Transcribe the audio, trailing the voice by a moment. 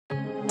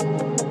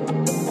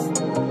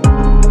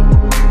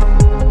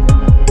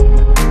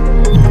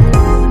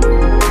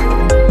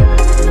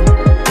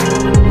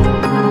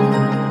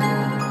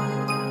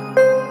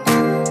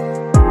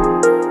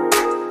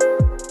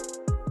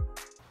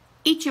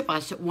Each of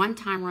us at one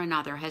time or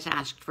another has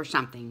asked for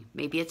something.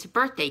 Maybe it's a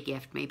birthday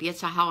gift, maybe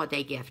it's a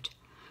holiday gift,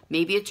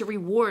 maybe it's a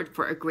reward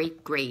for a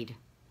great grade.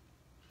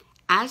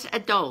 As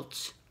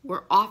adults,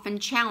 we're often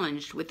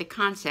challenged with the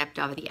concept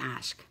of the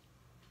ask.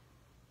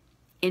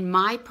 In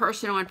my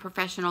personal and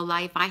professional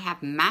life, I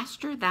have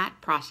mastered that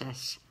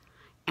process,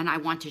 and I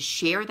want to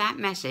share that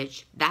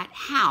message, that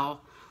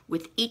how,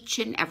 with each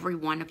and every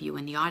one of you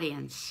in the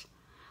audience.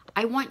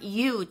 I want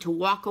you to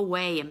walk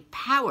away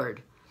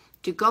empowered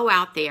to go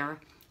out there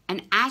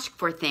and ask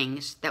for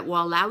things that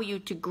will allow you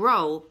to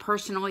grow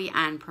personally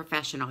and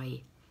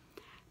professionally.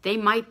 They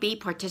might be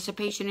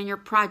participation in your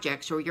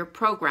projects or your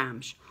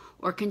programs,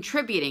 or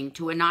contributing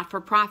to a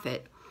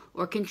not-for-profit,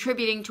 or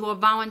contributing to a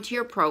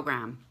volunteer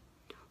program,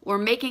 or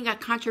making a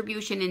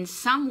contribution in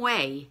some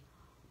way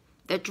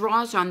that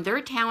draws on their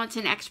talents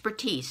and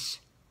expertise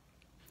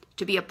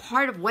to be a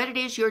part of what it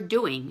is you're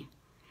doing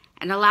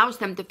and allows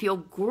them to feel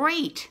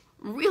great,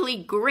 really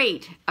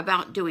great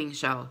about doing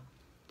so.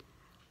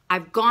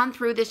 I've gone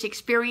through this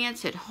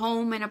experience at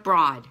home and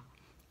abroad,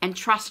 and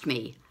trust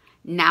me,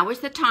 now is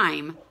the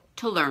time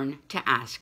to learn to ask.